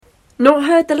Not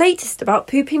heard the latest about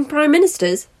pooping prime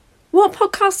ministers? What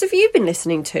podcast have you been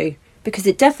listening to? Because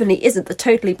it definitely isn't the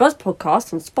Totally Buzz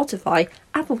podcast on Spotify,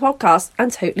 Apple Podcasts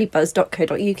and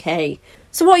totallybuzz.co.uk.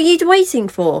 So what are you waiting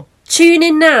for? Tune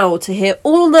in now to hear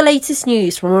all the latest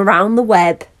news from around the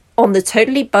web on the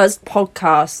Totally Buzzed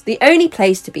podcast, the only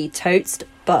place to be totes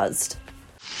buzzed.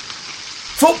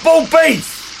 Football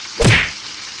beef!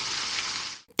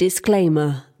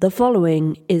 Disclaimer, the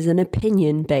following is an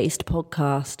opinion-based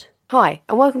podcast. Hi,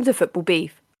 and welcome to Football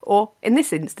Beef, or, in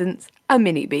this instance, a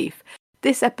mini beef.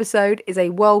 This episode is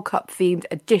a World Cup themed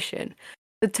edition.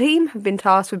 The team have been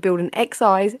tasked with building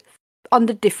XIs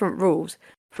under different rules.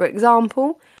 For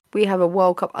example, we have a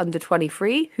World Cup under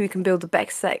 23 who can build the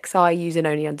best XI using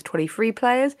only under 23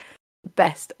 players.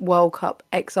 Best World Cup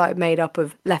XI made up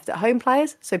of left at home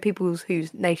players, so people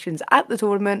whose nation's at the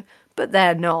tournament, but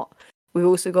they're not. We've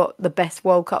also got the best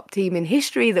World Cup team in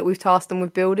history that we've tasked them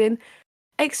with building,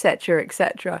 etc,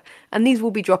 etc. And these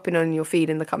will be dropping on your feed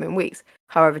in the coming weeks.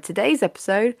 However, today's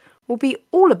episode will be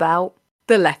all about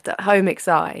the left at home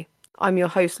XI. I'm your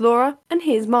host Laura, and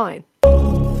here's mine. The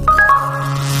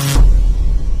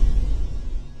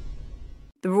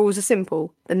rules are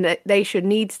simple. The nation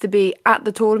needs to be at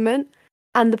the tournament,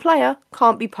 and the player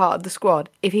can't be part of the squad.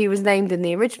 If he was named in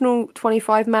the original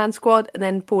 25-man squad and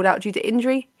then pulled out due to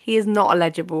injury, he is not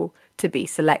eligible to be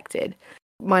selected.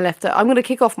 I'm going to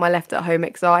kick off my left at home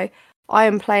XI. I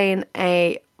am playing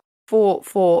a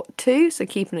 4-4-2, so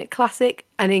keeping it classic.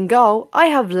 And in goal, I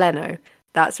have Leno.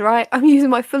 That's right, I'm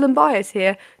using my Fulham bias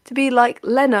here to be like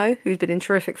Leno, who's been in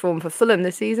terrific form for Fulham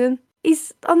this season.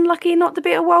 He's unlucky not to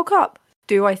be at a World Cup.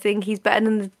 Do I think he's better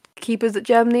than the keepers that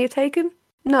Germany have taken?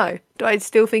 No. Do I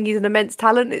still think he's an immense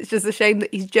talent? It's just a shame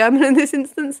that he's German in this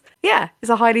instance. Yeah, it's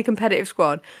a highly competitive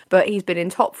squad. But he's been in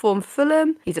top form for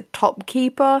Fulham. He's a top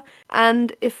keeper.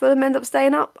 And if Fulham end up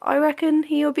staying up, I reckon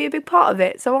he'll be a big part of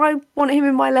it. So I want him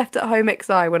in my left at home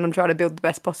XI when I'm trying to build the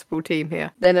best possible team here.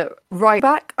 Then at right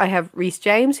back, I have Reece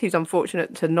James, who's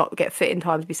unfortunate to not get fit in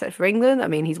time to be set for England. I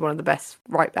mean, he's one of the best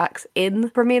right backs in the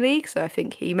Premier League, so I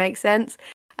think he makes sense.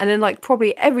 And then, like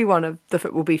probably everyone of the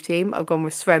Football Beef team, I've gone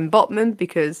with Sven Botman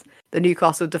because the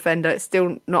Newcastle defender, it's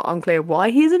still not unclear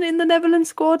why he isn't in the Netherlands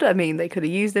squad. I mean, they could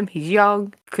have used him. He's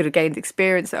young, could have gained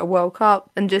experience at a World Cup,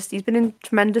 and just he's been in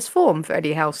tremendous form for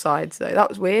Eddie Howe's side, so that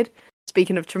was weird.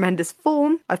 Speaking of tremendous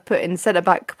form, I've put in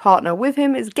centre-back partner with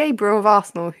him is Gabriel of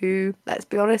Arsenal, who, let's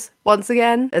be honest, once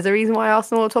again, there's a reason why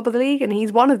Arsenal are top of the league, and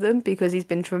he's one of them because he's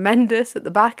been tremendous at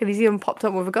the back, and he's even popped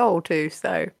up with a goal too,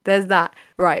 so there's that.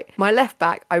 Right, my left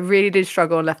back, I really did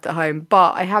struggle on left at home,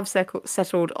 but I have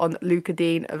settled on Luca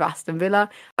Dean of Aston Villa.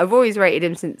 I've always rated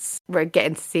him since we're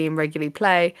getting to see him regularly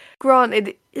play.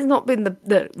 Granted, he's not been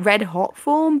the red hot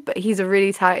form, but he's a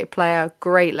really talented player,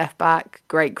 great left back,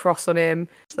 great cross on him.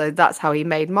 So that's how he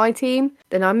made my team.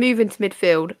 Then I move into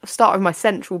midfield. I'll start with my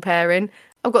central pairing.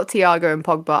 I've got Thiago and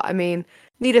Pogba. I mean,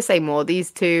 need to say more. These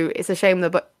two, it's a shame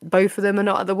that both of them are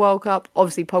not at the World Cup.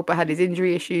 Obviously, Pogba had his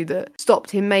injury issue that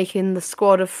stopped him making the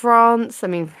squad of France. I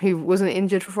mean, who wasn't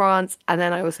injured for France. And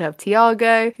then I also have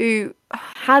Thiago, who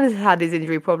has had his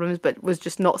injury problems, but was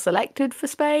just not selected for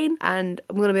Spain. And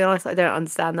I'm going to be honest, I don't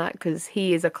understand that because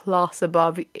he is a class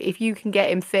above. If you can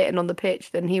get him fit and on the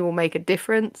pitch, then he will make a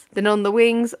difference. Then on the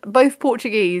wings, both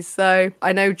Portuguese. So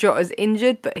I know Jota's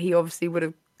injured, but he obviously would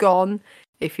have gone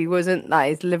if he wasn't. That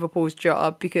is Liverpool's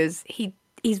Jota because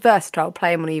he's versatile.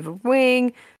 Play him on either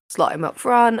wing, slot him up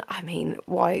front. I mean,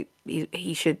 why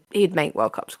he'd make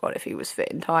World Cup squad if he was fit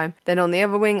in time. Then on the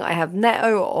other wing, I have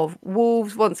Neto of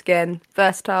Wolves. Once again,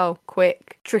 versatile,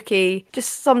 quick, tricky.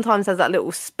 Just sometimes has that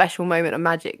little special moment of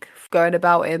magic going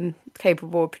about him,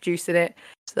 capable of producing it.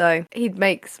 So he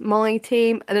makes my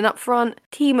team. And then up front,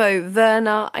 Timo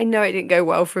Werner. I know it didn't go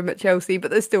well for him at Chelsea, but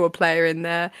there's still a player in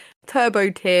there.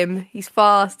 Turbo Tim. He's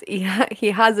fast. He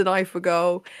has an eye for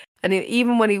goal. And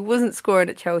even when he wasn't scoring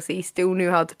at Chelsea, he still knew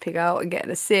how to pick out and get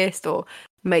an assist or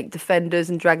make defenders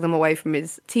and drag them away from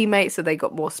his teammates so they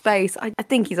got more space. I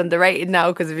think he's underrated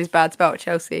now because of his bad spell at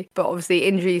Chelsea. But obviously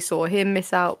injuries saw him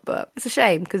miss out. But it's a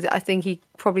shame because I think he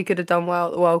probably could have done well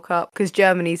at the World Cup because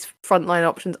Germany's frontline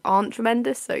options aren't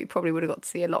tremendous. So you probably would have got to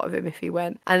see a lot of him if he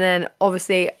went. And then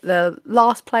obviously the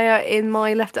last player in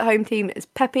my left at home team is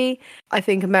Pepe. I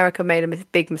think America made a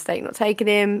big mistake not taking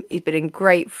him. He's been in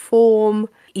great form.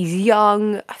 He's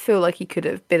young. I feel like he could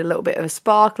have been a little bit of a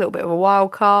spark, a little bit of a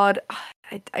wild card.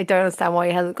 I don't understand why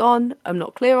he hasn't gone. I'm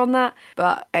not clear on that.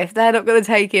 But if they're not going to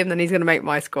take him, then he's going to make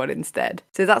my squad instead.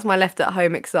 So that's my left at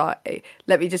home XI.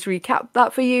 Let me just recap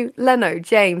that for you. Leno,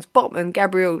 James, Botman,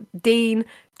 Gabriel, Dean,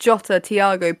 Jota,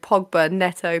 Thiago, Pogba,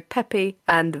 Neto, Pepe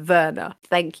and Werner.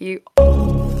 Thank you.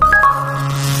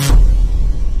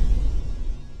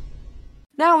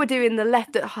 Now we're doing the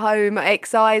left at home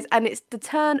exercise, and it's the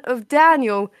turn of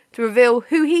Daniel to reveal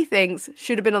who he thinks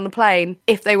should have been on the plane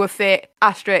if they were fit,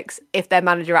 asterisks, if their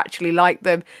manager actually liked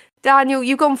them. Daniel,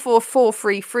 you've gone for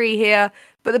 4-3-3 here,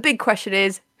 but the big question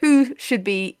is, who should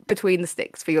be between the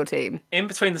sticks for your team? In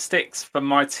between the sticks for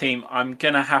my team, I'm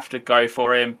going to have to go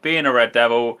for him. Being a Red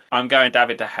Devil, I'm going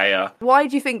David De Gea. Why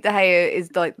do you think De Gea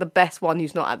is like the best one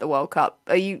who's not at the World Cup?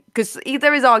 Because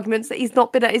there is arguments that he's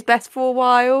not been at his best for a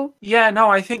while. Yeah, no,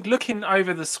 I think looking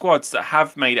over the squads that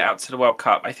have made it out to the World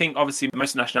Cup, I think obviously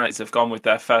most nationalities have gone with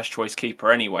their first choice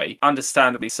keeper anyway.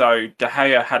 Understandably so, De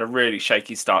Gea had a really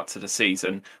shaky start to the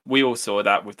season. We all saw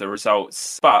that with the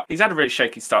results. But he's had a really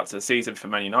shaky start to the season for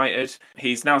Man United.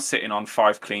 He's now sitting on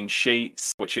 5 clean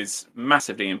sheets, which is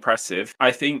massively impressive.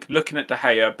 I think looking at De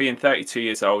Gea, being 32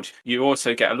 years old, you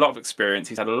also get a lot of experience.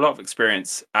 He's had a lot of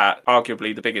experience at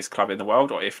arguably the biggest club in the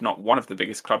world, or if not one of the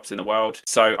biggest clubs in the world.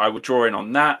 So I would draw in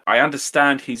on that. I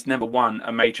understand he's never won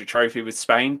a major trophy with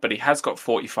Spain, but he has got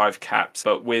 45 caps.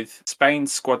 But with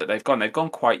Spain's squad that they've gone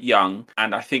quite young.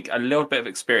 And I think a little bit of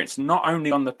experience, not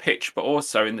only on the pitch, but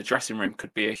also in the dressing room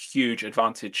could be a huge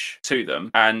advantage to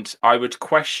them. And I would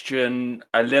question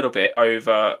a little bit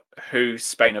over who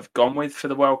Spain have gone with for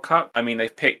the World Cup. I mean,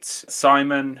 they've picked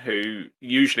Simon, who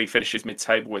usually finishes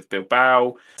mid-table with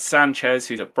Bilbao. Sanchez,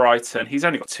 who's at Brighton. He's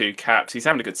only got 2 caps. He's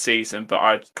having a good season, but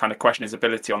I'd kind of question his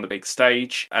ability on the big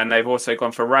stage. And they've also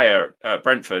gone for Raya at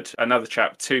Brentford, another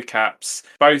chap, 2 caps.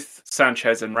 Both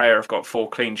Sanchez and Raya have got 4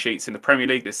 clean sheets in the Premier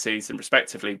League this season,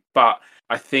 respectively. But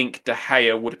I think De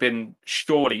Gea would have been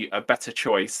surely a better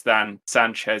choice than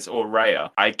Sanchez or Raya.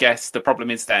 I guess the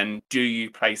problem is then, do you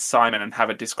play Simon and have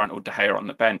a disgruntled De Gea on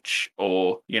the bench?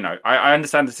 Or, I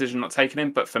understand the decision not taking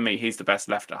him, but for me, he's the best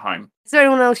left at home. Is there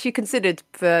anyone else you considered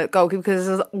for goalkeeper? Because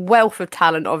there's a wealth of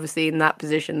talent, obviously, in that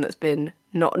position that's been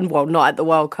not at the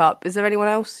World Cup. Is there anyone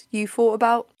else you thought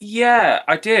about? Yeah,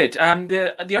 I did.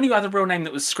 The only other real name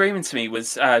that was screaming to me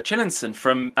was Chillinson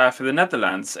for the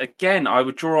Netherlands. Again, I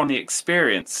would draw on the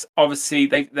experience. Obviously,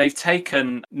 they've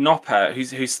taken Noppert,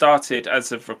 who started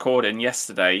as of recording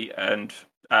yesterday, and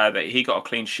that he got a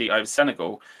clean sheet over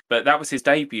Senegal, but that was his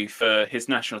debut for his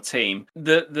national team.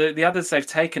 The others they've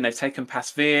taken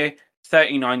Pasveer,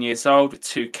 39 years old with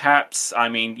 2 caps. I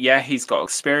mean, yeah, he's got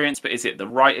experience, but is it the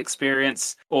right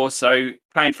experience? Also,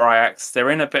 playing for Ajax, they're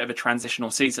in a bit of a transitional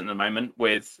season at the moment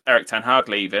with Erik ten Hag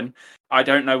leaving. I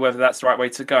don't know whether that's the right way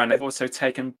to go. And they've also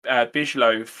taken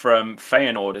Bijlow from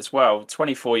Feyenoord as well,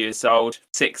 24 years old,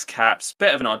 6 caps.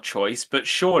 Bit of an odd choice, but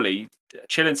surely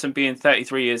Chillinson being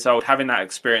 33 years old, having that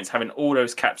experience, having all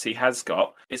those caps he has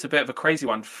got, it's a bit of a crazy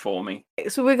one for me.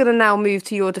 So we're going to now move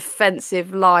to your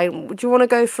defensive line. Do you want to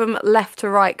go from left to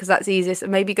right, because that's easiest,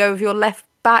 and maybe go with your left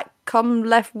back come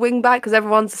left wing back, because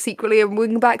everyone's secretly a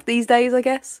wing back these days, I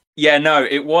guess? Yeah, no,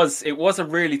 it was a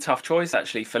really tough choice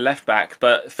actually for left back,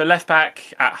 but for left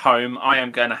back at home, I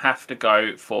am going to have to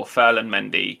go for Ferland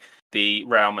Mendy, the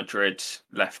Real Madrid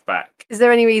left back. Is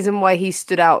there any reason why he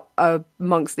stood out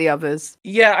amongst the others?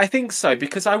 Yeah, I think so,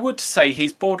 because I would say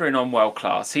he's bordering on world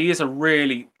class. He is a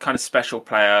really kind of special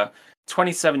player,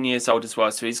 27 years old as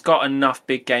well, so he's got enough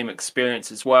big game experience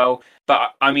as well.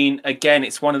 But I mean, again,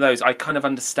 it's one of those, I kind of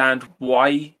understand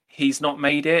why he's not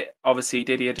made it. Obviously,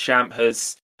 Didier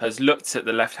Deschamps has looked at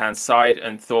the left-hand side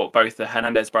and thought both the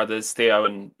Hernandez brothers, Theo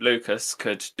and Lucas,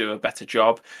 could do a better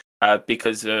job.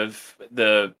 Because of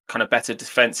the kind of better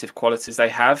defensive qualities they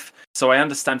have. So I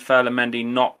understand Ferland Mendy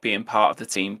not being part of the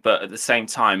team, but at the same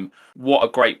time, what a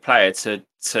great player to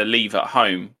leave at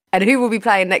home. And who will be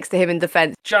playing next to him in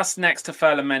defence? Just next to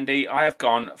Ferland Mendy, I have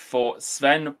gone for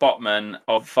Sven Botman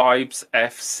of Vibes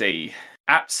FC.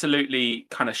 Absolutely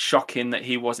kind of shocking that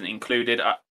he wasn't included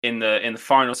in the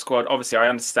final squad. Obviously, I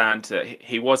understand that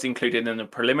he was included in the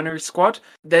preliminary squad.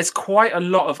 There's quite a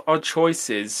lot of odd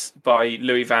choices by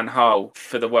Louis van Gaal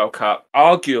for the World Cup.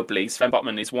 Arguably, Sven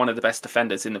Botman is one of the best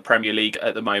defenders in the Premier League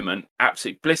at the moment.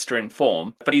 Absolute blistering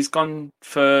form. But he's gone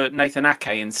for Nathan Ake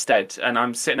instead. And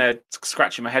I'm sitting there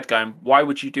scratching my head going, why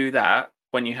would you do that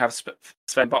when you have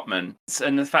Sven Botman?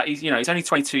 And the fact he's only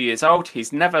 22 years old.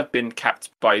 He's never been capped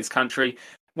by his country.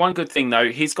 One good thing, though,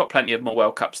 he's got plenty of more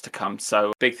World Cups to come,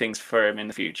 so big things for him in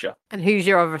the future. And who's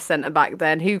your other centre-back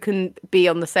then? Who can be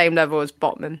on the same level as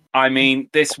Botman? I mean,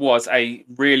 this was a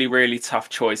really, really tough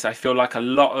choice. I feel like a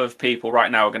lot of people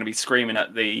right now are going to be screaming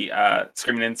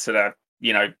into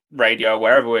radio,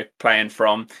 wherever we're playing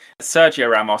from. Sergio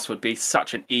Ramos would be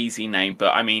such an easy name.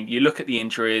 But I mean, you look at the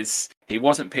injuries. He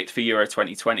wasn't picked for Euro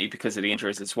 2020 because of the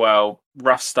injuries as well.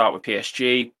 Rough start with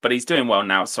PSG, but he's doing well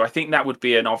now. So I think that would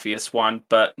be an obvious one,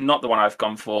 but not the one I've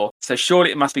gone for. So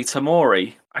surely it must be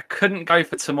Tomori. I couldn't go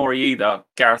for Tomori either.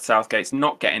 Gareth Southgate's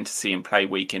not getting to see him play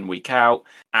week in, week out.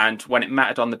 And when it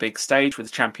mattered on the big stage with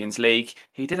the Champions League,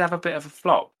 he did have a bit of a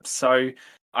flop. So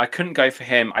I couldn't go for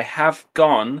him. I have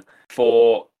gone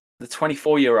for the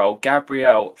 24-year-old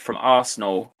Gabriel from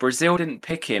Arsenal. Brazil didn't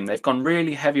pick him. They've gone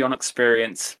really heavy on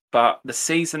experience, but the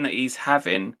season that he's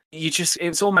having,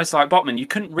 it's almost like Botman. You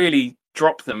couldn't really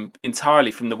drop them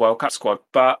entirely from the World Cup squad,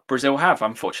 but Brazil have,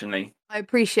 unfortunately. I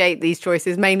appreciate these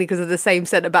choices mainly because of the same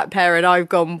centre-back pairing I've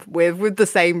gone with the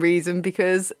same reason,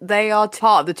 because they are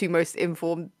part of the two most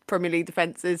informed Premier League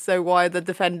defences. So why are the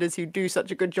defenders who do such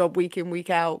a good job week in,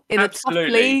 week out in a tough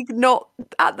league not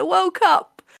at the World Cup?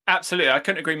 Absolutely, I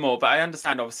couldn't agree more. But I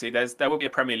understand, obviously, there will be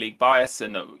a Premier League bias,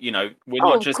 and we're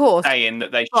not just saying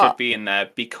that they should be in there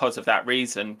because of that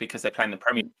reason, because they play in the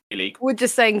Premier League. We're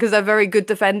just saying because they're very good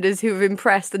defenders who have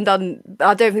impressed and done.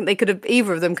 I don't think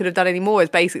either of them could have done any more. Is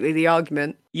basically the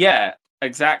argument. Yeah,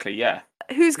 exactly. Yeah.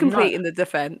 Who's completing the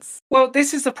defence? Well,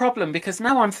 this is the problem, because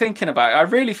now I'm thinking about it, I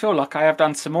really feel like I have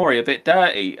done Tomori a bit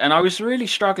dirty, and I was really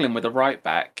struggling with a right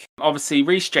back. Obviously,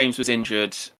 Reece James was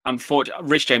injured. Unfortunately,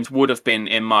 Reece James would have been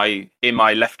in my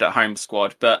left at home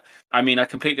squad, but I mean, I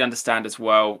completely understand as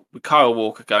well. With Kyle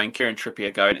Walker going, Kieran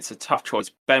Trippier going, it's a tough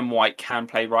choice. Ben White can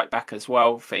play right back as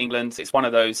well for England. It's one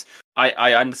of those.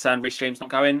 I understand Reece James not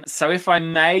going. So if I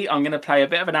may, I'm going to play a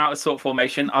bit of an out of sort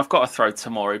formation. I've got to throw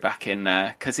Tomori back in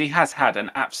there because he has had an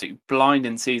absolute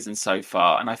blinding season so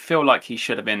far, and I feel like he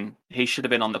should have been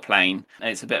on the plane.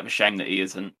 And it's a bit of a shame that he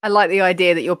isn't. I like the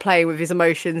idea that you're playing with his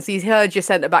emotions. He's heard your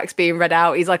centre backs being read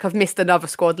out. He's like, I've missed another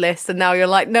squad list, and now you're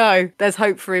like, no, there's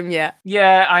hope for him yet.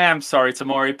 Yeah, I am sorry,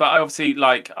 Tomori, but obviously,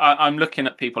 I'm looking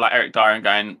at people like Eric Dyer and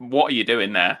going, what are you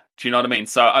doing there? Do you know what I mean?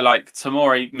 So I like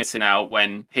Tomori missing out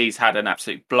when he's had an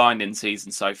absolute blinding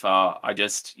season so far.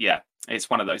 It's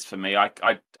one of those for me.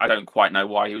 I don't quite know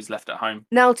why he was left at home.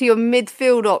 Now to your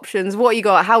midfield options. What you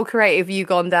got? How creative have you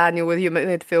gone, Daniel, with your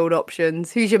midfield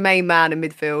options? Who's your main man in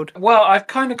midfield? Well, I've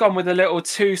kind of gone with a little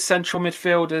two central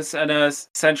midfielders and a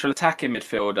central attacking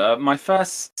midfielder. My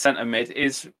first centre mid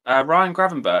is Ryan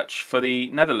Gravenberch for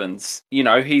the Netherlands.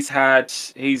 He's had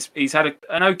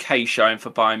an okay showing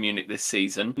for Bayern Munich this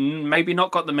season. Maybe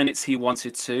not got the minutes he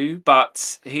wanted to,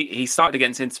 but he started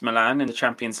against Inter Milan in the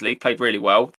Champions League, played really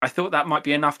well. I thought that might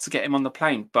be enough to get him on the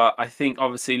plane, but I think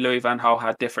obviously Louis van Gaal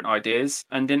had different ideas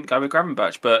and didn't go with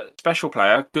Gravenberch. But special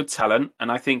player, good talent, and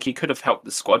I think he could have helped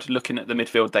the squad looking at the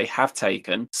midfield they have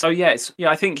taken. So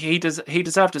I think he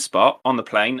deserved a spot on the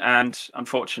plane, and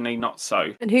unfortunately not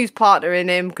so. And who's partnering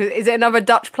him? Because is it another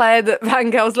Dutch player that Van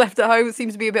Gaal's left at home? It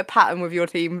seems to be a bit pattern with your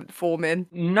team forming.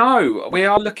 No, we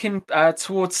are looking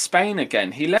towards Spain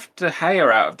again. He left De Gea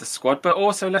out of the squad, but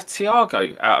also left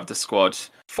Thiago out of the squad.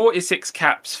 46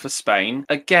 caps for Spain.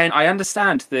 Again, I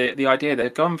understand the idea.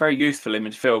 They've gone very youthful in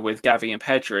midfield with Gavi and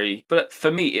Pedri. But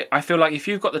for me, I feel like if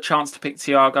you've got the chance to pick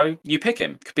Thiago, you pick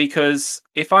him. Because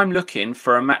if I'm looking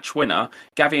for a match winner,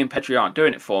 Gavi and Pedri aren't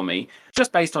doing it for me.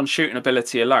 Just based on shooting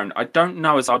ability alone, I don't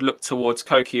know as I'd look towards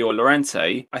Koki or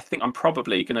Llorente. I think I'm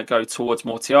probably going to go towards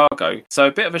more Thiago. So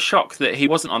a bit of a shock that he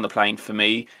wasn't on the plane for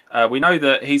me. We know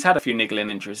that he's had a few niggling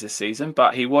injuries this season,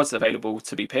 but he was available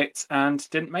to be picked and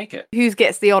didn't make it. Who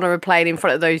gets the honour of playing in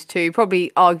front of those two?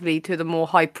 Probably arguably to the more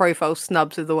high-profile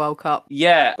snubs of the World Cup.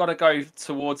 Yeah, got to go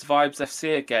towards Vibes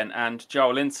FC again and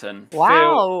Joel Linton.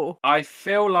 Wow. I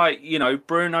feel like,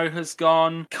 Bruno has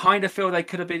gone. Kind of feel they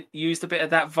could have used a bit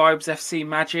of that Vibes FC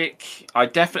magic.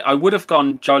 I would have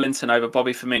gone Joel Linton over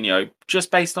Bobby Firmino just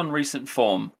based on recent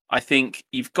form. I think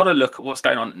you've got to look at what's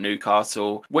going on at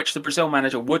Newcastle, which the Brazil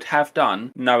manager would have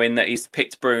done, knowing that he's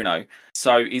picked Bruno.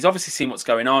 So he's obviously seen what's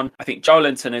going on. I think Joel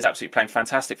Linton is absolutely playing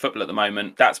fantastic football at the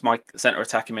moment. That's my centre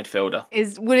attacking midfielder.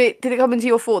 Did it come into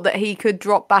your thought that he could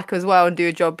drop back as well and do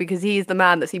a job, because he's the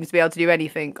man that seems to be able to do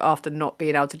anything after not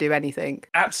being able to do anything?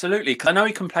 Absolutely, because I know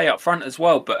he can play up front as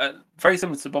well, but very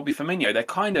similar to Bobby Firmino.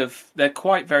 They're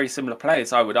quite very similar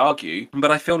players, I would argue.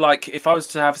 But I feel like if I was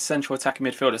to have a central attacking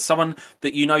midfielder, someone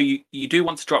that you do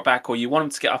want to drop back or you want him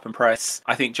to get up and press,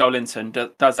 I think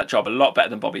Joelinton does that job a lot better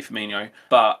than Bobby Firmino.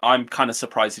 But I'm kind of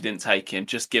surprised he didn't take him,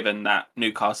 just given that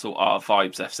Newcastle are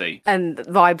Vibes FC. And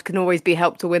Vibes can always be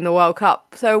helped to win the World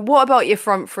Cup. So what about your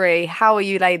front three? How are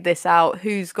you laid this out?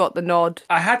 Who's got the nod?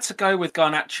 I had to go with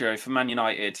Garnacho for Man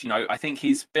United. You know, I think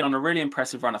he's been on a really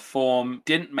impressive run of form.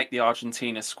 Didn't make the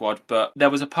Argentina squad, but there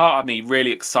was a part of me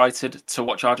really excited to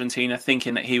watch Argentina,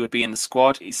 thinking that he would be in the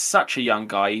squad. He's such a young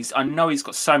guy. I know he's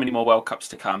got so many more World Cups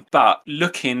to come, but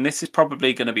this is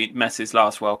probably going to be Messi's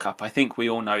last World Cup. I think we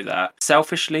all know that.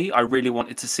 Selfishly, I really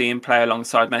wanted to see him play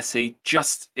alongside Messi.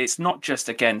 It's not just,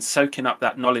 again, soaking up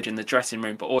that knowledge in the dressing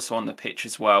room, but also on the pitch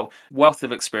as well. Wealth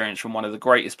of experience from one of the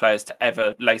greatest players to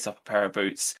ever lace up a pair of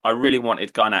boots. I really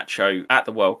wanted Garnacho at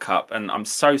the World Cup, and I'm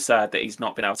so sad that he's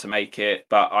not been able to make it,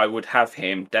 but I would have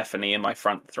him definitely in my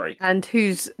front three. And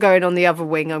who's going on the other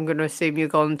wing? I'm going to assume you're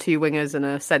gone 2 wingers and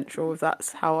a central, if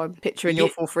that's how I'm picturing your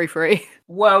 4-3-3.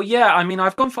 Well, yeah, I mean,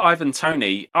 I've gone for Ivan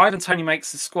Toney. Ivan Toney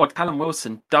makes the squad. Callum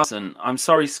Wilson doesn't. I'm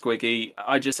sorry, Squiggy.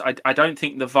 I don't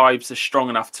think the vibes are strong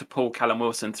enough to pull Callum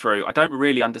Wilson through. I don't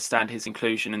really understand his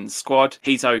inclusion in the squad.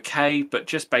 He's okay, but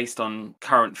just based on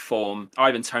current form,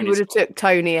 Ivan Toney would have took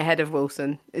Toney ahead of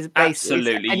Wilson.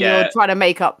 Absolutely, and yeah. You're trying to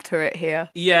make up to it here.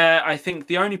 Yeah, I think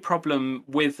the only problem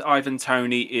with Ivan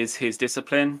Toney is his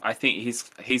discipline. I think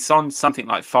he's on something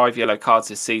like 5 yellow cards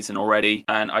this season already,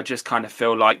 and I just kind of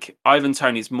feel like Ivan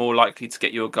Toney's more likely to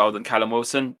get you a goal than Callum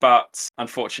Wilson, but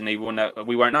unfortunately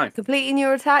we won't know. Completing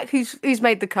your attack, who's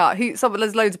made the cut?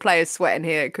 There's loads of players sweating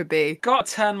here. It could be. Got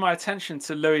to turn my attention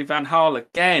to Louis van Gaal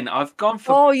again. I've gone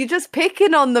for. Oh, you're just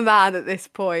picking on the man at this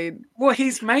point. Well,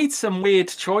 he's made some weird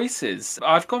choices.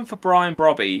 I've gone for Brian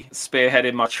Brobby,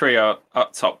 spearheading my trio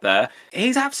up top there.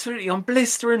 He's absolutely on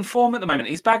blistering form at the moment.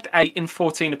 He's bagged 8 in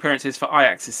 14 appearances for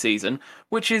Ajax this season,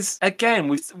 which is,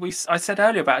 again, I said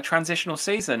earlier about a transitional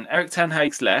season. Erik ten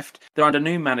Hag's left. They're under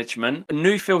new management, a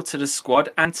new feel to the squad.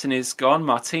 Antony's gone,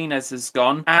 Martinez is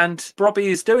gone, and Brobby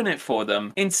is doing it for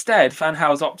them. Instead, Van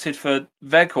Gaal's opted for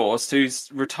Weghorst, who's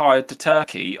retired to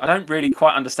Turkey. I don't really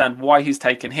quite understand why he's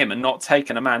taken him and not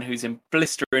taken a man who's in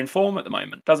blistering form at the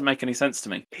moment. Doesn't make any sense to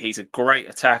me. He's a great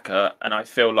attacker, and I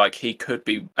feel like he could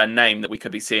be a name that we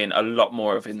could be seeing a lot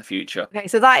more of in the future. Okay,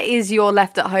 so that is your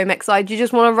left at home XI. Do you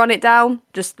just want to run it down?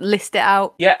 Just list it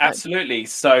out? Yeah, absolutely.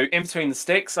 So in between the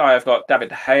sticks, I have got David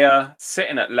De Gea.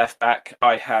 Sitting at left back,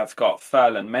 I have got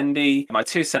Ferland Mendy. My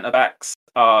 2 centre backs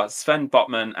are Sven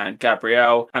Botman and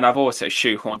Gabriel, and I've also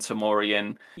shoehorned Tomori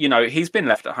in. You know, he's been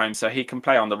left at home, so he can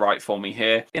play on the right for me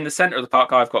here. In the centre of the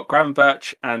park, I've got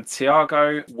Gravenberch and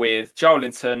Thiago, with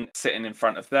Joelinton sitting in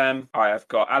front of them. I have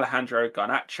got Alejandro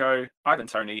Garnacho, Ivan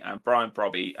Toney, and Brian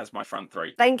Brobby as my front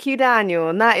three. Thank you, Daniel,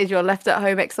 and that is your left at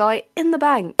home XI in the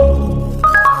bank.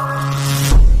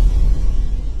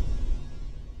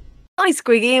 Hi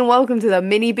Squiggy, and welcome to the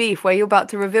mini beef where you're about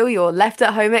to reveal your left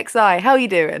at home XI. How are you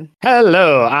doing?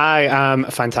 Hello, I am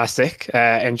fantastic.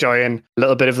 Enjoying a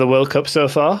little bit of the World Cup so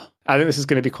far. I think this is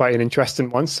going to be quite an interesting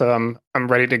one, so I'm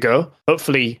ready to go.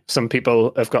 Hopefully some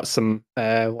people have got some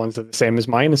ones that are the same as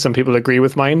mine and some people agree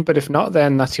with mine, but if not,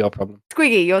 then that's your problem.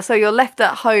 Squiggy, you're left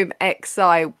at home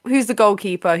XI. Who's the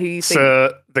goalkeeper who you think?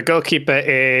 So the goalkeeper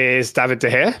is David De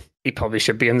Gea. He probably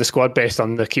should be in the squad based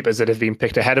on the keepers that have been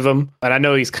picked ahead of him. And I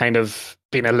know he's kind of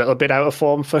been a little bit out of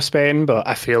form for Spain, but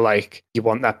I feel like you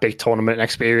want that big tournament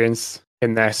experience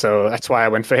in there, so that's why I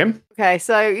went for him. Okay,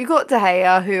 so you got De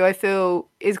Gea, who I feel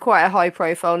is quite a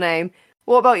high-profile name.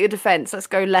 What about your defence? Let's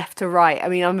go left to right. I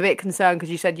mean, I'm a bit concerned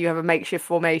because you said you have a makeshift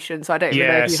formation, so I don't even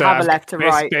know if you have a left to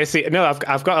right. Basically, no,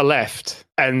 I've got a left,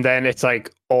 and then it's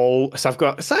like all. So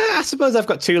I suppose I've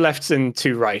got 2 lefts and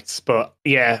 2 rights, but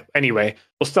yeah. Anyway,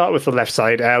 we'll start with the left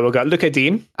side. We've got Lucas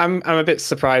Digne. I'm a bit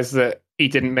surprised that he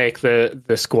didn't make the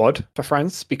squad for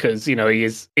France because, you know, he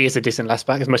is a decent left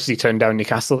back. As much as he turned down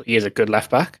Newcastle, he is a good left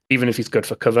back, even if he's good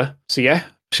for cover. So yeah,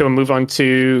 shall we move on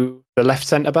to the left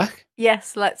centre back?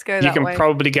 Yes, let's go that way. You can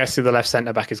probably guess who the left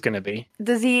centre back is going to be.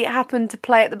 Does he happen to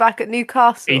play at the back at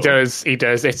Newcastle? He does.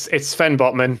 It's Sven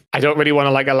Botman. I don't really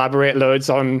want to elaborate loads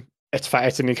on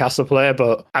it's a Newcastle player,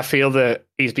 but I feel that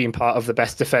he's been part of the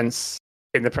best defence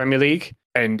in the Premier League,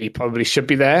 and he probably should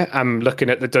be there. I'm looking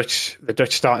at the Dutch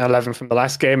starting 11 from the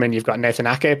last game, and you've got Nathan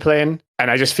Ake playing, and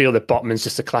I just feel that Botman's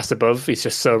just a class above. He's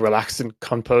just so relaxed and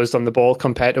composed on the ball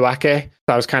compared to Ake.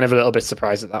 So I was kind of a little bit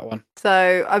surprised at that one.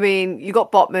 So, I mean, you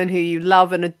got Botman, who you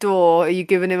love and adore. Are you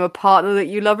giving him a partner that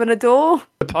you love and adore?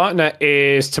 The partner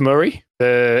is Tomori,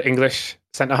 the English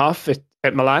centre-half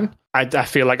at Milan. I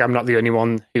feel like I'm not the only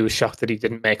one who was shocked that he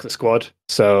didn't make the squad.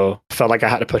 So I felt like I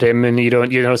had to put him in. You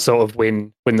don't sort of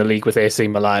win the league with AC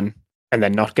Milan and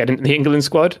then not get into the England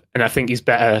squad. And I think he's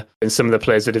better than some of the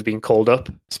players that have been called up,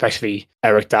 especially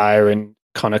Eric Dyer and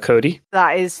Connor Cody.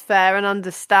 That is fair and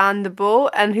understandable.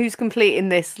 And who's completing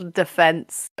this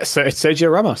defence? So it's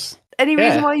Sergio Ramos. Any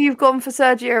reason why you've gone for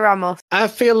Sergio Ramos? I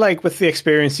feel like with the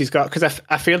experience he's got, because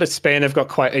I feel that Spain have got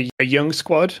quite a young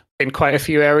squad in quite a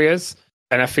few areas.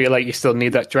 And I feel like you still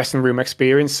need that dressing room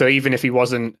experience. So even if he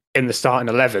wasn't in the starting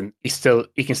 11,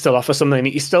 he can still offer something.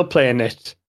 He's still playing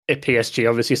at PSG,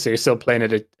 obviously, so he's still playing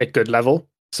at a good level.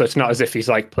 So it's not as if he's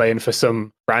like playing for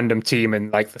some random team in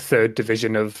like the third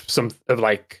division of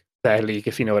like their league,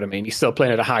 if you know what I mean. He's still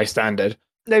playing at a high standard.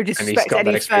 No disrespect to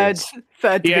any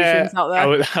third divisions out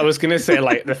there. I was going to say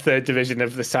like the third division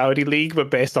of the Saudi league,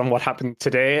 but based on what happened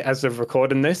today as of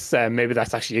recording this, maybe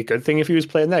that's actually a good thing. If he was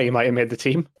playing there, he might have made the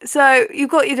team. So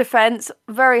you've got your defence,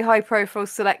 very high profile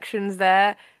selections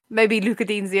there. Maybe Luca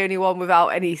Dean's the only one without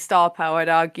any star power, I'd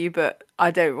argue, but I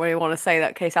don't really want to say that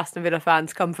in case Aston Villa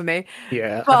fans come for me.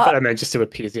 Yeah, I thought I meant just to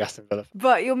appease the Aston Villa.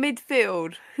 But your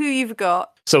midfield, who you've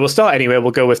got? So we'll start anyway. We'll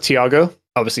go with Thiago,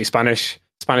 obviously Spanish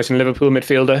and Liverpool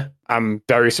midfielder. I'm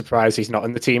very surprised he's not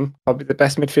in the team. Probably the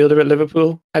best midfielder at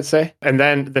Liverpool, I'd say. And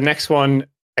then the next one,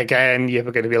 again, you're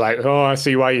going to be like, oh, I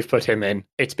see why you've put him in.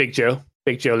 It's Big Joe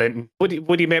Linton.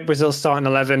 Would he make Brazil's starting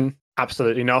 11?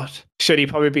 Absolutely not. Should he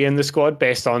probably be in the squad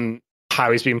based on how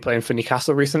he's been playing for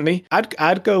Newcastle recently?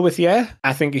 I'd go with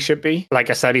I think he should be. Like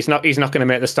I said, he's not going to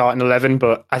make the starting 11,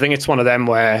 but I think it's one of them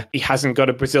where he hasn't got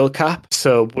a Brazil cap,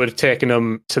 so would taking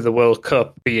him to the World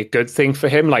Cup be a good thing for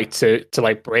him, like to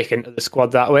like break into the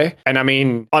squad that way? And I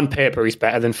mean, on paper he's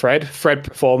better than Fred. Fred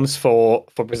performs for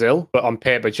Brazil, but on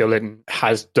paper Joe Linton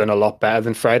has done a lot better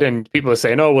than Fred. And people are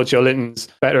saying, oh well, Joe Linton's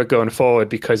better at going forward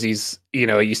because he was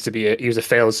a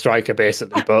failed striker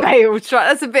basically. But failed striker,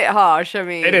 that's a bit harsh. I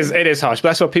mean, it is harsh, but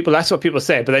that's what people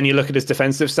say. But then you look at his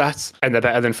defensive stats and they're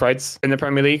better than Fred's in the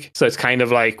Premier League. So it's kind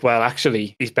of like, well,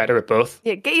 actually he's better at both.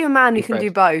 Yeah, get you a man who can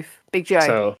do both. Big Joe.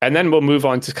 So, and then we'll move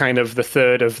on to kind of the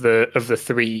third of the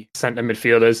three centre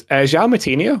midfielders. João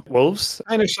Moutinho, Wolves.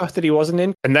 Kind of shocked that he wasn't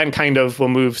in. And then kind of we'll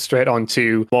move straight on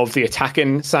to more of the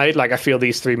attacking side. Like I feel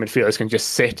these three midfielders can just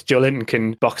sit. Joe Linton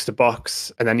can box to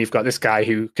box. And then you've got this guy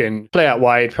who can play out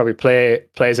wide, probably play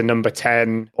as a number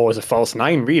 10 or as a false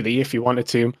 9, really, if you wanted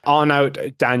to. Arnoud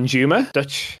Danjuma,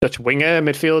 Dutch winger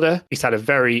midfielder. He's had a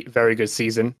very, very good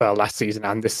season. Well, last season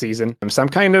and this season. So I'm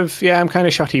kind of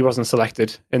shocked he wasn't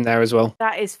selected in there as well.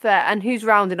 That is fair. And who's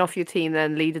rounding off your team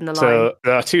then, leading the line? So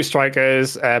there are two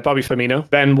strikers, Bobby Firmino.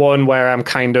 Then one where I'm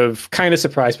kind of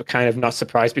surprised, but kind of not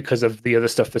surprised because of the other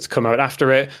stuff that's come out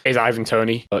after it, is Ivan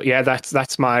Toney. But yeah,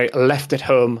 that's my left at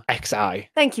home XI.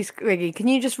 Thank you, Squiggy. Can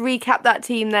you just recap that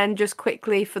team then, just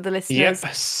quickly for the listeners?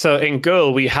 Yep. So in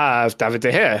goal we have David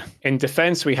De Gea. In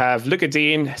defence we have Luca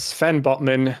Dean, Sven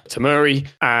Botman, Tomori,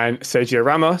 and Sergio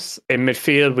Ramos. In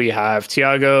midfield we have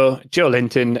Thiago, Joe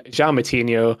Linton, João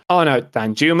Moutinho, Arnaud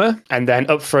Danjuma, and then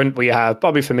up front we have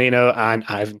Bobby Firmino and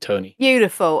Ivan Toney.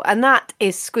 Beautiful. And that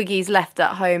is Squiggy's Left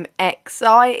at Home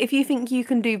XI. If you think you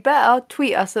can do better,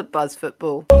 tweet us at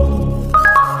BuzzFootball.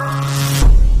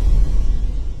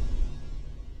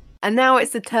 And now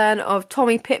it's the turn of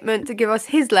Tommy Pittman to give us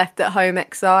his Left at Home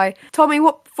XI. Tommy,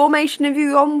 what formation have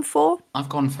you gone for? I've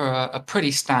gone for a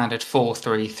pretty standard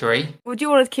 4-3-3. Would you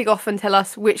want to kick off and tell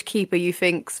us which keeper you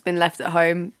think's been left at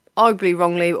home, arguably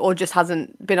wrongly, or just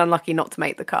hasn't been unlucky not to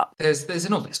make the cut? There's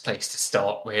an obvious place to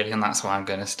start, really, and that's where I'm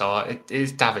going to start. It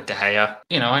is David De Gea.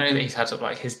 You know, I know that he's had sort of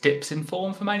like his dips in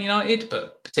form for Man United,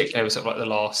 but particularly over sort of like the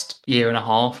last year and a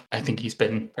half, I think he's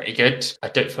been pretty good. I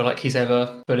don't feel like he's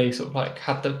ever fully sort of like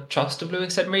had the trust of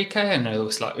Luis Enrique. I know it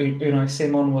was like Unai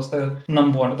Simon was the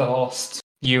number one at the last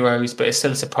Euros, but it's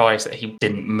still a surprise that he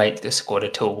didn't make the squad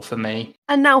at all for me.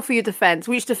 And now for your defence.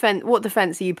 What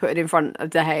defence are you putting in front of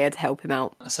De Gea to help him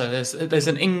out? So there's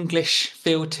an English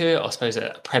feel to it, I suppose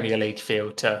a Premier League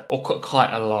feel to, or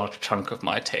quite a large chunk of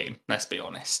my team, let's be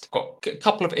honest. Got a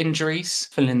couple of injuries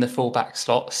filling in the full-back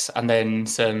slots, and then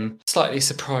some slightly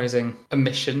surprising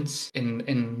omissions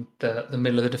in the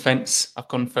middle of the defence. I've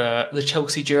gone for the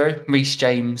Chelsea duo, Reece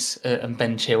James and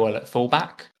Ben Chilwell at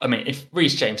full-back. I mean, if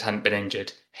Reece James hadn't been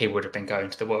injured, he would have been going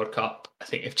to the World Cup. I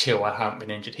think if Chilwell hadn't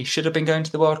been injured, he should have been going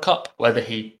to the World Cup. Whether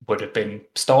he would have been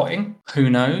starting,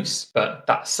 who knows? But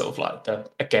that's sort of like the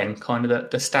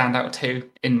standout two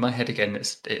in my head. Again,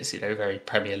 it's very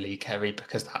Premier League heavy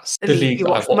because that's the league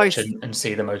that I watch and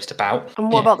see the most about.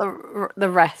 And what about the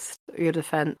rest of your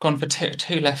defence? Gone for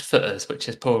two left footers, which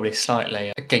is probably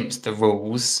slightly against the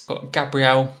rules. Got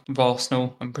Gabriel of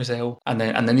Arsenal and Brazil, and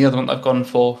then the other one I've gone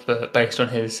for based on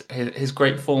his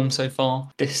great form so far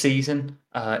this season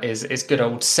is good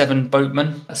old Sven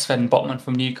Botman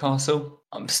from Newcastle.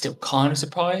 I'm still kind of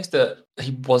surprised that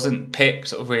he wasn't picked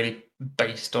sort of really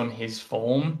based on his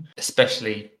form,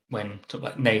 especially when sort of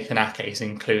like Nathan Ake is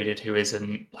included, who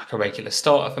isn't like a regular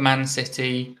starter for Man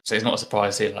City. So it's not a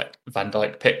surprise to see like Van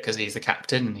Dijk picked because he's the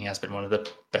captain and he has been one of the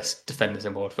best defenders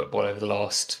in world football over the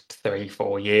last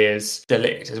 3-4 years. De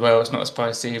Ligt as well, it's not a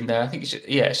surprise to see him there. I think it's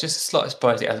just a slight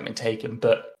surprise it hasn't been taken.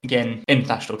 But again,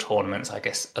 international tournaments, I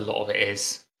guess a lot of it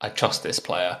is I trust this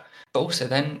player. But also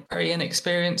then very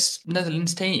inexperienced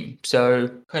Netherlands team. So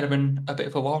kind of a bit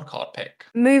of a wildcard pick.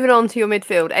 Moving on to your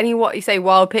midfield. Any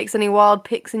wild picks in your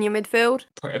midfield?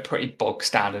 A pretty bog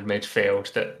standard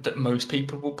midfield that most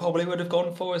people would have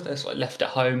gone for as they're sort of left at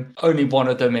home. Only one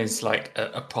of them is like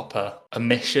a proper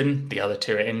omission. The other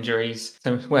two are injuries.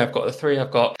 So where I've got the three,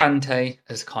 I've got Kante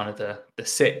as kind of the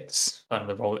sits, kind of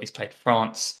the role that he's played for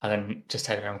France. And then just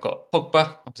ahead of him, I've got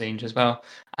Pogba, obviously injured as well.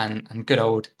 And good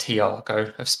old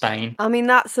Thiago of Spain. I mean,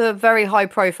 that's a very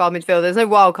high-profile midfield. There's no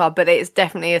wild card, but it's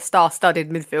definitely a star-studded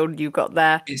midfield you've got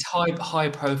there. It's high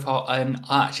profile, and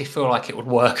I actually feel like it would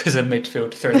work as a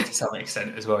midfield three to some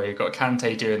extent as well. You've got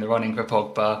Kante doing the running for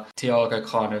Pogba, Thiago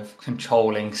kind of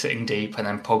controlling, sitting deep, and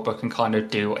then Pogba can kind of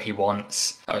do what he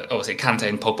wants. Obviously, Kante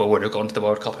and Pogba would have gone to the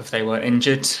World Cup if they weren't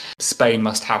injured. Spain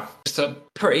must have just a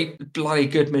pretty bloody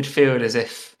good midfield as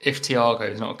if Thiago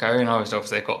is not going.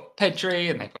 Obviously, they've got Pedri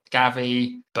and they've got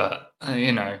Gavi, but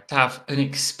to have an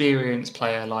experienced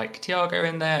player like Thiago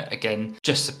in there, again,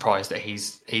 just surprised that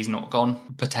he's not gone.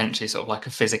 Potentially sort of like a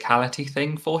physicality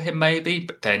thing for him maybe,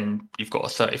 but then you've got a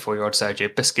 34-year-old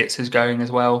Sergio Busquets who's going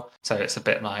as well, so it's a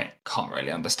bit like, can't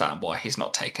really understand why he's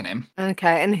not taken him.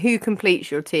 Okay, and who completes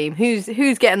your team? Who's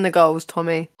getting the goals,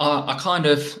 Tommy? I kind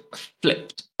of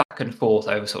flipped back and forth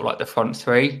over sort of like the front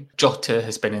three. Jota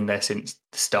has been in there since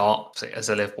the start. So as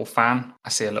a Liverpool fan, I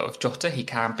see a lot of Jota. He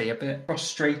can be a bit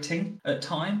frustrating at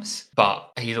times,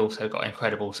 but he's also got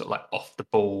incredible sort of like off the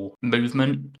ball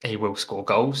movement. He will score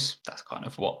goals. That's kind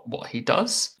of what he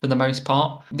does for the most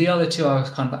part. The other two, I was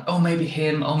kind of like, oh maybe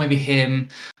him.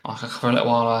 For a little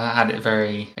while, I had it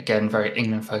very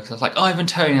England focused. I was like, Ivan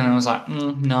Toney, and I was like, no,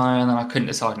 and then I couldn't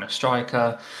decide on a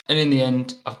striker. And in the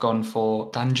end, I've gone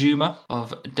for Danjuma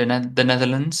of the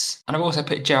Netherlands. And I've also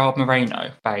picked Gerard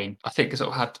Moreno, Spain. I think he sort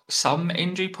of had some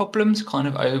injury problems kind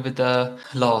of over the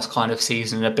last kind of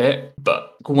season a bit.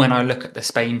 But when I look at the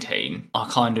Spain team, I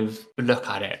kind of look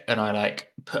at it and I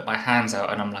like put my hands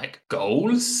out and I'm like,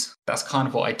 goals? That's kind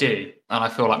of what I do. And I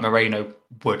feel like Moreno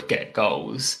would get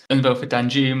goals. And both for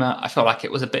Danjuma, I felt like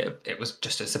it was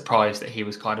just a surprise that he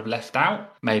was kind of left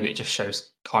out. Maybe it just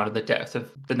shows kind of the depth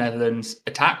of the Netherlands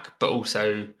attack, but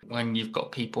also when you've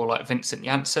got people like Vincent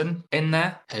Janssen in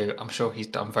there, who I'm sure he's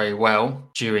done very well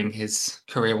during his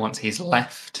career once he's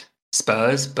left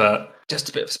Spurs, but just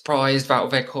a bit of a surprise.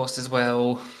 Wout Weghorst as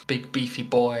well, big beefy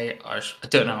boy. I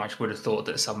don't know, I would have thought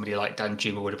that somebody like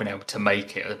Danjuma would have been able to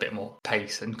make it at a bit more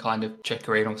pace and kind of check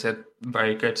her in. Also a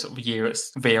very good sort of year at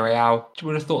Villarreal. You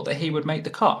would have thought that he would make the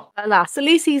cut. Alas, at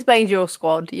least he's made your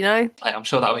squad, you know? I'm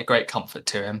sure that would be a great comfort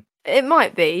to him. It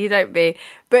might be, you don't be.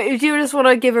 But do you just want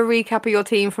to give a recap of your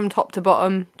team from top to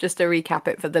bottom, just to recap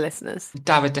it for the listeners?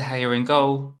 David De Gea in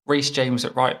goal, Reece James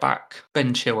at right back,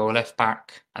 Ben Chilwell left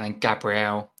back, and then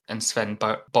Gabriel and Sven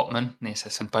Botman. I need to say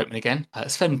Sven Botman again.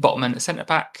 Sven Botman at centre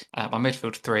back. My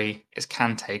midfield three is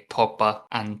Kante, Pogba,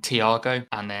 and Thiago.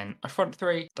 And then a front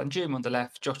three, Danjuma on the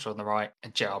left, Jota on the right,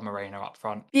 and Gerard Moreno up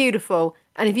front. Beautiful.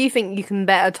 And if you think you can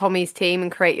better Tommy's team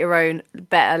and create your own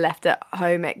better left at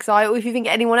home XI, or if you think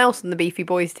anyone else on the Beefy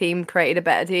Boys team created a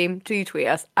better team, do tweet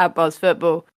us at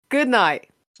BuzzFootball. Good night.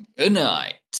 Good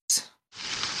night.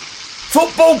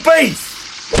 Football Beef!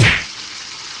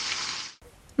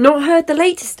 Not heard the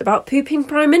latest about pooping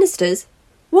prime ministers?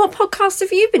 What podcast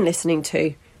have you been listening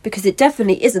to? Because it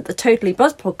definitely isn't the Totally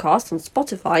Buzz podcast on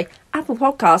Spotify, Apple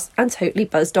Podcasts and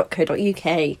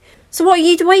totallybuzz.co.uk. So what are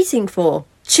you waiting for?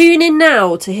 Tune in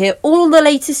now to hear all the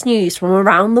latest news from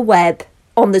around the web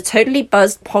on the Totally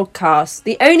Buzzed podcast,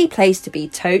 the only place to be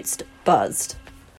totes buzzed.